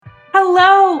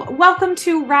Hello, welcome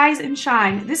to Rise and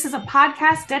Shine. This is a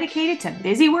podcast dedicated to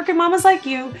busy working mamas like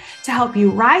you to help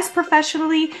you rise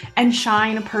professionally and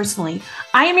shine personally.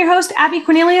 I am your host, Abby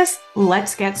Cornelius.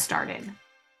 Let's get started.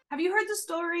 Have you heard the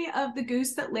story of the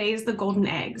goose that lays the golden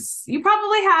eggs? You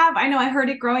probably have. I know I heard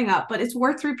it growing up, but it's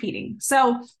worth repeating.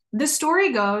 So the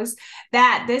story goes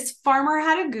that this farmer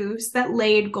had a goose that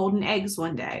laid golden eggs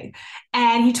one day,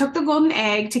 and he took the golden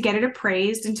egg to get it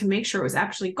appraised and to make sure it was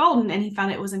actually golden, and he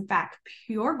found it was in fact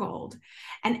pure gold.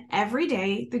 And every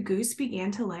day the goose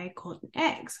began to lay golden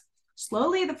eggs.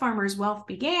 Slowly the farmer's wealth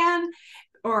began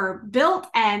or built,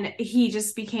 and he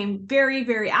just became very,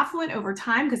 very affluent over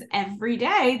time because every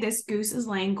day this goose is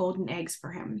laying golden eggs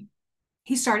for him.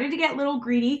 He started to get a little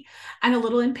greedy and a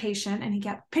little impatient, and he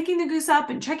kept picking the goose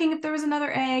up and checking if there was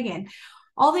another egg and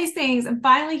all these things. And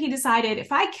finally he decided,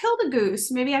 if I kill the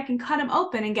goose, maybe I can cut him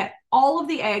open and get all of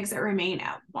the eggs that remain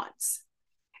at once.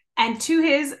 And to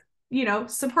his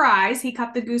surprise, he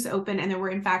cut the goose open, and there were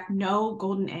in fact no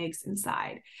golden eggs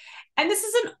inside. And this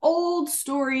is an old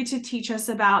story to teach us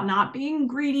about not being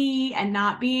greedy and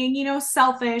not being,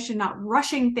 selfish and not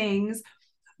rushing things.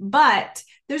 But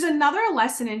there's another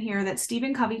lesson in here that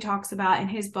Stephen Covey talks about in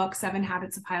his book, 7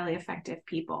 Habits of Highly Effective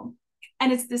People.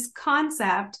 And it's this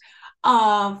concept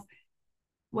of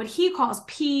what he calls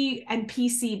P and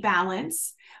PC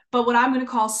balance, but what I'm going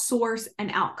to call source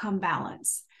and outcome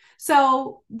balance.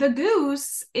 So the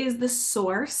goose is the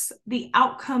source, the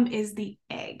outcome is the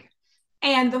egg.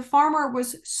 And the farmer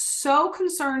was so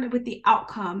concerned with the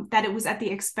outcome that it was at the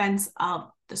expense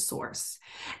of the source.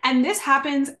 And this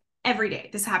happens every day.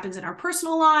 This happens in our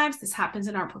personal lives. This happens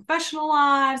in our professional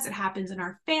lives. It happens in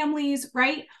our families,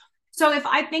 right? So if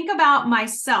I think about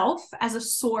myself as a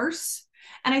source,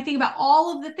 and I think about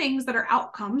all of the things that are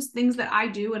outcomes, things that I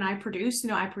do and I produce,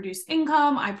 I produce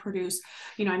income, I produce,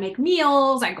 I make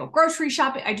meals, I go grocery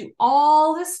shopping, I do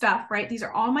all this stuff, right? These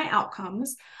are all my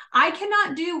outcomes. I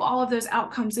cannot do all of those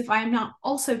outcomes if I am not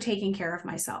also taking care of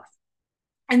myself.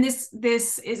 And this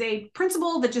is a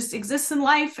principle that just exists in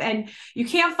life, and you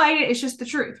can't fight it. It's just the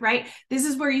truth, right? This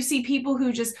is where you see people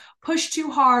who just push too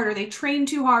hard, or they train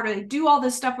too hard, or they do all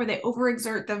this stuff where they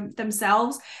overexert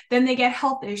themselves. Then they get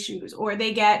health issues, or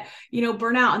they get,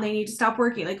 burnout, and they need to stop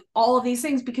working. Like all of these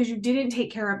things because you didn't take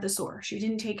care of the source. You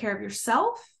didn't take care of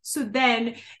yourself. So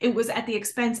then it was at the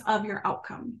expense of your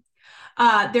outcome.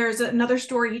 There's another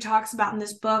story he talks about in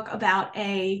this book about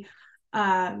a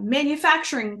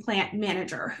manufacturing plant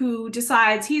manager who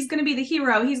decides he's going to be the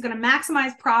hero. He's going to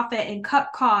maximize profit and cut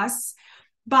costs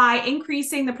by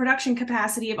increasing the production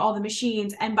capacity of all the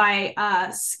machines and by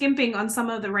skimping on some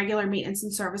of the regular maintenance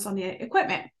and service on the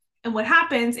equipment. And what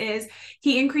happens is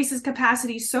he increases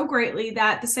capacity so greatly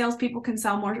that the salespeople can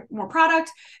sell more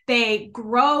product. They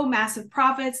grow massive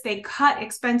profits. They cut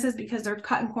expenses because they're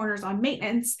cutting corners on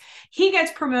maintenance. He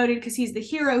gets promoted because he's the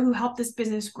hero who helped this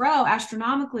business grow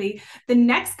astronomically. The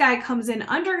next guy comes in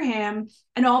under him,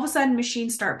 and all of a sudden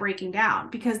machines start breaking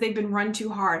down because they've been run too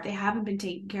hard. They haven't been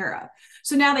taken care of.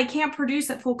 So now they can't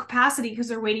produce at full capacity because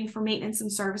they're waiting for maintenance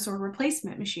and service or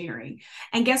replacement machinery.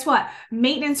 And guess what?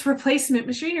 Maintenance replacement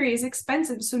machinery is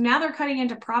expensive. So now they're cutting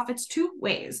into profits two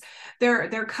ways. They're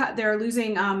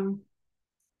losing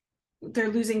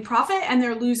profit, and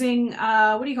they're losing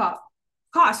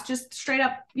cost, just straight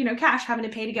up, cash, having to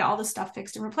pay to get all this stuff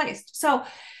fixed and replaced. So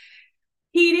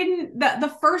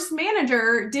the first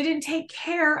manager didn't take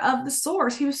care of the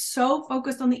source. He was so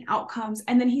focused on the outcomes.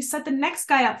 And then he set the next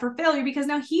guy up for failure because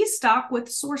now he's stuck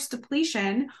with source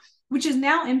depletion, which is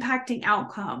now impacting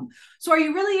outcome. So are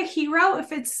you really a hero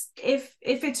if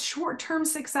it's short-term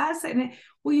success? And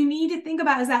what you need to think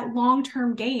about is that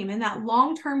long-term game. And that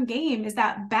long-term game is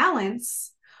that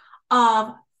balance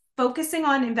of focusing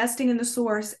on investing in the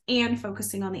source and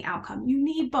focusing on the outcome. You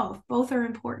need both. Both are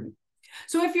important.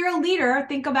 So if you're a leader,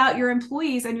 think about your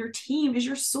employees, and your team is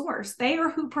your source. They are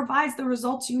who provides the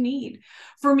results you need.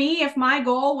 For me, if my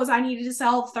goal was I needed to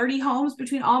sell 30 homes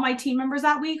between all my team members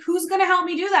that week, who's going to help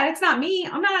me do that? It's not me.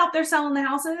 I'm not out there selling the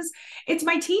houses. It's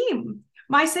my team,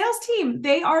 my sales team.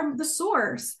 They are the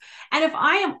source. And if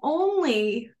I'm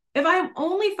only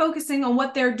focusing on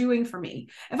what they're doing for me,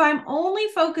 if I'm only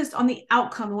focused on the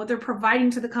outcome and what they're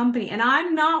providing to the company, and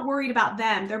I'm not worried about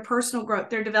them, their personal growth,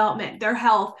 their development, their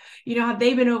health, have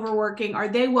they been overworking? Are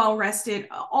they well rested?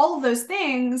 All of those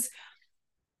things,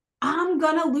 I'm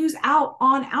going to lose out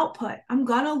on output. I'm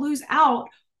going to lose out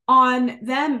on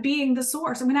them being the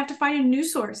source. I'm going to have to find a new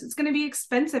source. It's going to be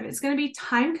expensive. It's going to be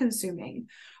time consuming,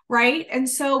 right? And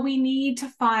so we need to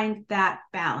find that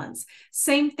balance.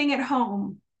 Same thing at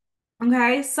home.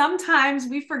 Okay. Sometimes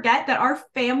we forget that our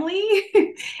family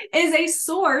is a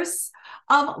source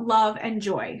of love and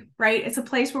joy, right? It's a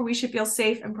place where we should feel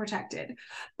safe and protected.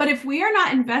 But if we are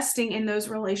not investing in those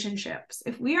relationships,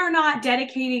 if we are not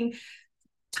dedicating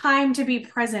time to be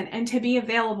present and to be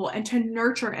available and to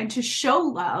nurture and to show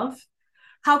love,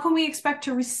 how can we expect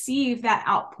to receive that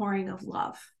outpouring of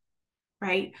love,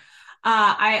 right?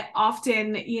 I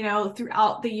often,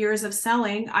 throughout the years of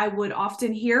selling, I would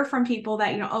often hear from people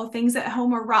that, oh, things at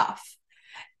home are rough.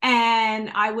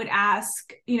 And I would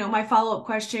ask, my follow-up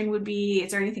question would be,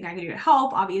 is there anything I can do to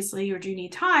help, obviously, or do you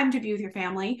need time to be with your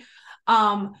family?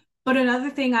 But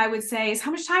another thing I would say is, how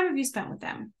much time have you spent with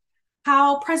them?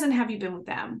 How present have you been with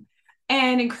them?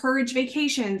 And encourage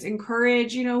vacations,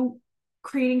 encourage,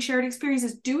 creating shared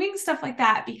experiences, doing stuff like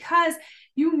that, because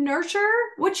you nurture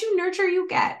what you nurture, you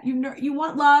get. You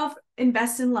want love,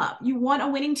 invest in love. You want a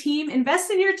winning team,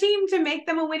 invest in your team to make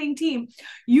them a winning team.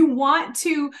 You want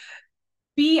to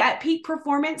be at peak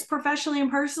performance professionally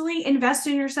and personally, invest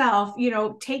in yourself,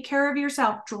 take care of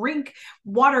yourself, drink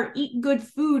water, eat good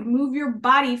food, move your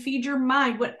body, feed your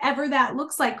mind, whatever that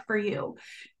looks like for you.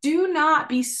 Do not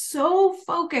be so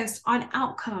focused on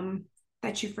outcome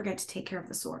that you forget to take care of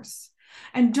the source.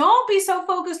 And don't be so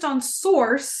focused on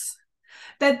source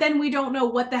that then we don't know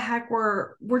what the heck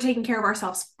we're taking care of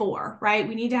ourselves for, right?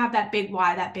 We need to have that big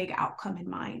why, that big outcome in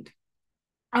mind.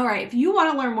 All right, if you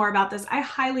want to learn more about this, I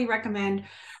highly recommend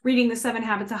reading The 7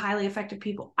 Habits of Highly Effective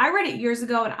People. I read it years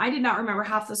ago and I did not remember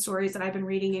half the stories that I've been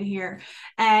reading in here.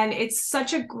 And it's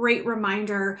such a great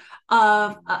reminder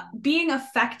of being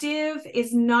effective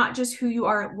is not just who you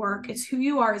are at work, it's who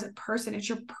you are as a person. It's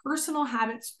your personal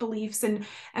habits, beliefs, and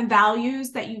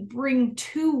values that you bring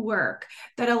to work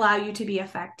that allow you to be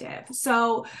effective.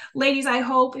 So ladies, I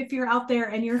hope if you're out there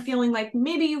and you're feeling like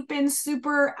maybe you've been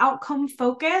super outcome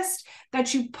focused,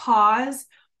 that you pause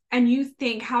and you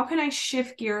think, how can I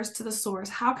shift gears to the source?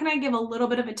 How can I give a little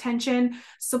bit of attention,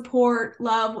 support,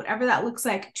 love, whatever that looks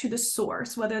like, to the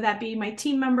source, whether that be my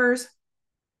team members,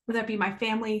 whether that be my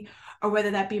family, or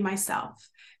whether that be myself?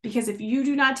 Because if you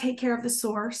do not take care of the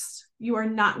source, you are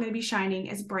not going to be shining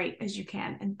as bright as you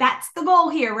can. And that's the goal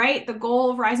here, right? The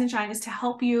goal of Rise and Shine is to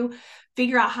help you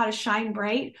figure out how to shine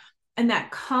bright. And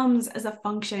that comes as a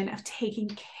function of taking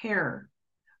care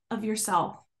of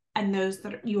yourself and those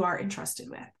that you are entrusted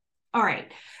with. All right,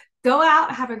 go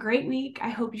out, have a great week. I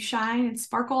hope you shine and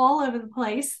sparkle all over the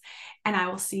place, and I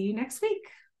will see you next week.